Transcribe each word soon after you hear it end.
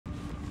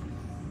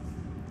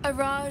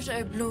Araj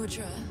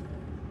Oblodra,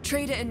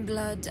 trader in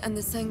blood and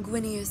the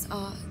sanguineous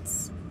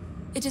arts.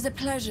 It is a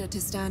pleasure to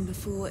stand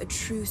before a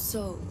true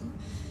soul,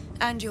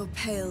 and your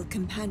pale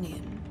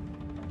companion.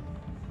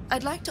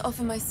 I'd like to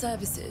offer my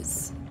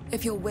services,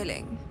 if you're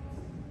willing.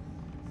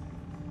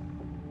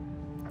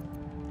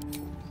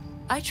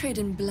 I trade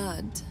in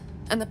blood,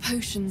 and the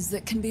potions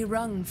that can be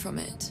wrung from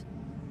it.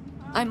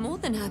 I'm more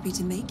than happy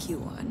to make you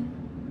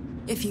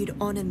one, if you'd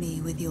honor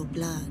me with your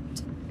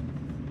blood.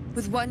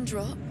 With one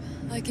drop,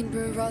 I can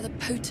brew a rather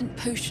potent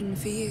potion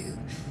for you.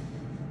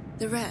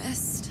 The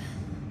rest,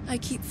 I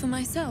keep for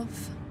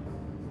myself.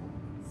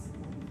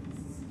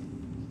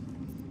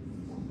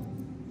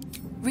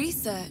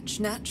 Research,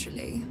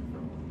 naturally.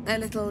 A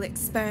little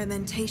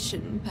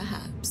experimentation,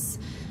 perhaps.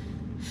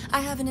 I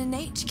have an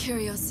innate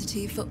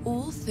curiosity for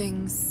all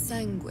things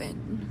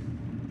sanguine.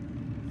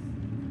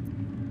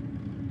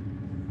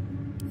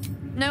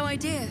 No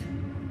idea,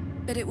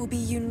 but it will be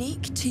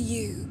unique to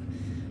you.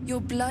 Your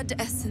blood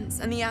essence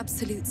and the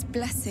Absolute's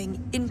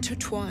blessing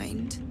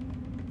intertwined.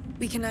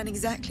 We can learn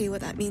exactly what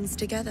that means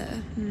together,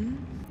 hmm?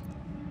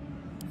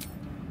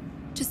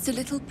 Just a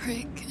little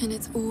prick and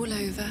it's all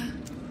over.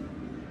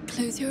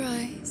 Close your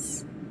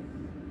eyes.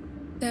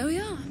 There we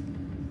are.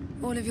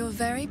 All of your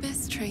very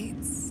best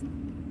traits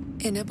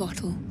in a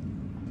bottle.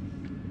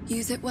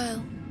 Use it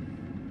well.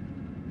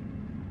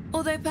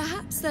 Although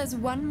perhaps there's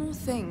one more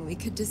thing we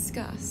could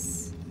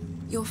discuss.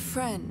 Your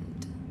friend.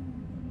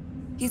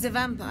 He's a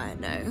vampire,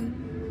 no?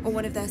 Or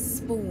one of their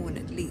spawn,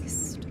 at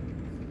least.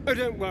 Oh,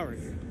 don't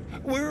worry.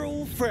 We're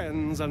all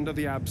friends under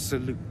the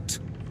Absolute.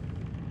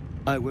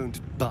 I won't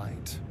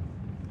bite.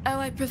 Oh,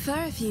 I'd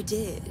prefer if you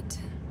did.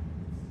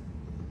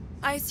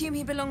 I assume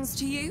he belongs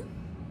to you?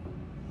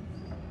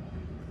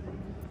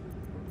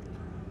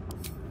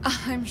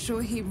 I'm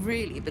sure he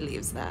really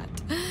believes that.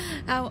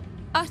 How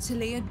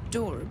utterly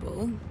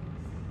adorable.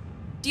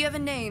 Do you have a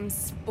name,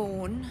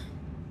 Spawn?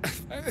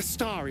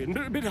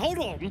 Astarion, but hold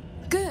on.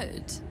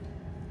 Good.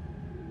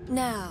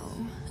 Now,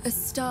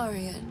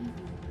 Astarion.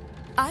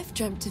 I've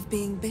dreamt of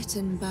being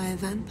bitten by a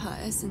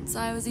vampire since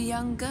I was a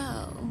young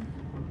girl.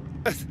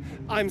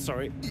 I'm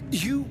sorry,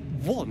 you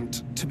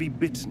want to be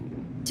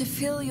bitten? To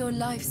feel your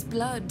life's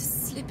blood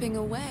slipping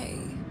away.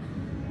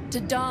 To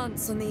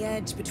dance on the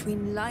edge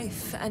between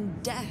life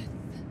and death.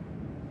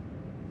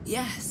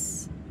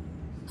 Yes,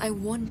 I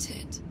want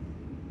it.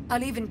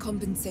 I'll even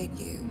compensate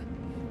you.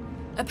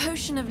 A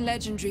potion of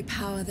legendary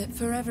power that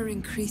forever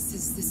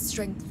increases the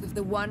strength of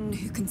the one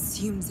who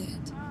consumes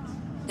it.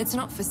 It's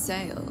not for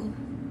sale,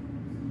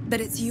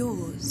 but it's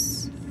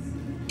yours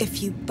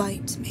if you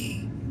bite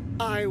me.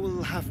 I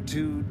will have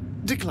to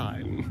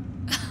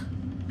decline.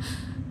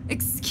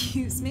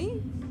 Excuse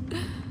me?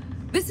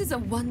 This is a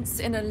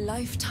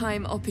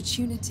once-in-a-lifetime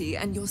opportunity,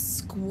 and you're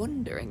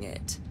squandering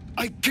it.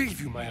 I gave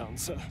you my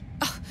answer.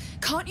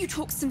 Can't you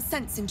talk some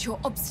sense into your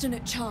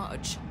obstinate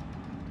charge?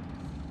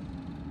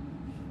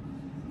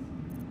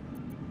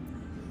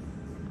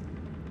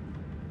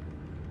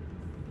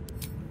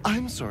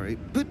 I'm sorry,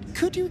 but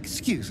could you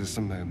excuse us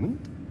a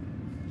moment?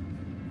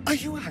 Are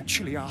you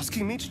actually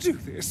asking me to do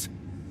this?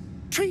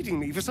 Trading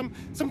me for some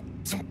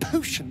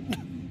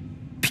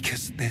potion?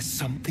 Because there's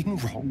something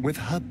wrong with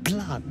her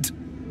blood.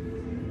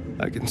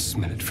 I can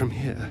smell it from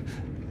here.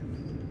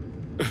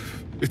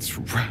 It's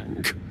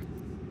rank.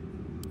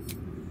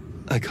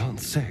 I can't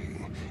say.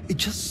 It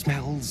just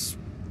smells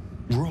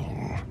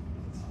wrong.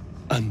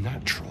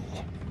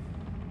 Unnatural.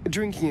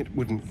 Drinking it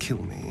wouldn't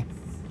kill me,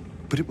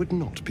 but it would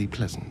not be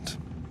pleasant.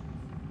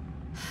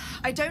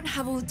 I don't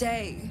have all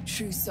day,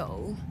 true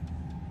soul.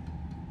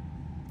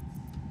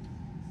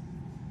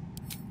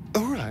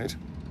 All right.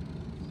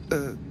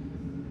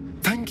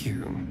 Thank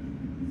you.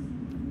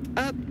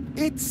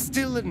 It's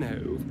still a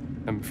no,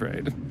 I'm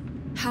afraid.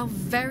 How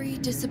very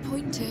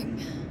disappointing.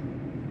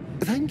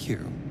 Thank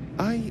you.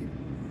 I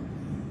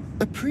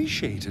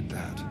appreciated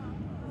that.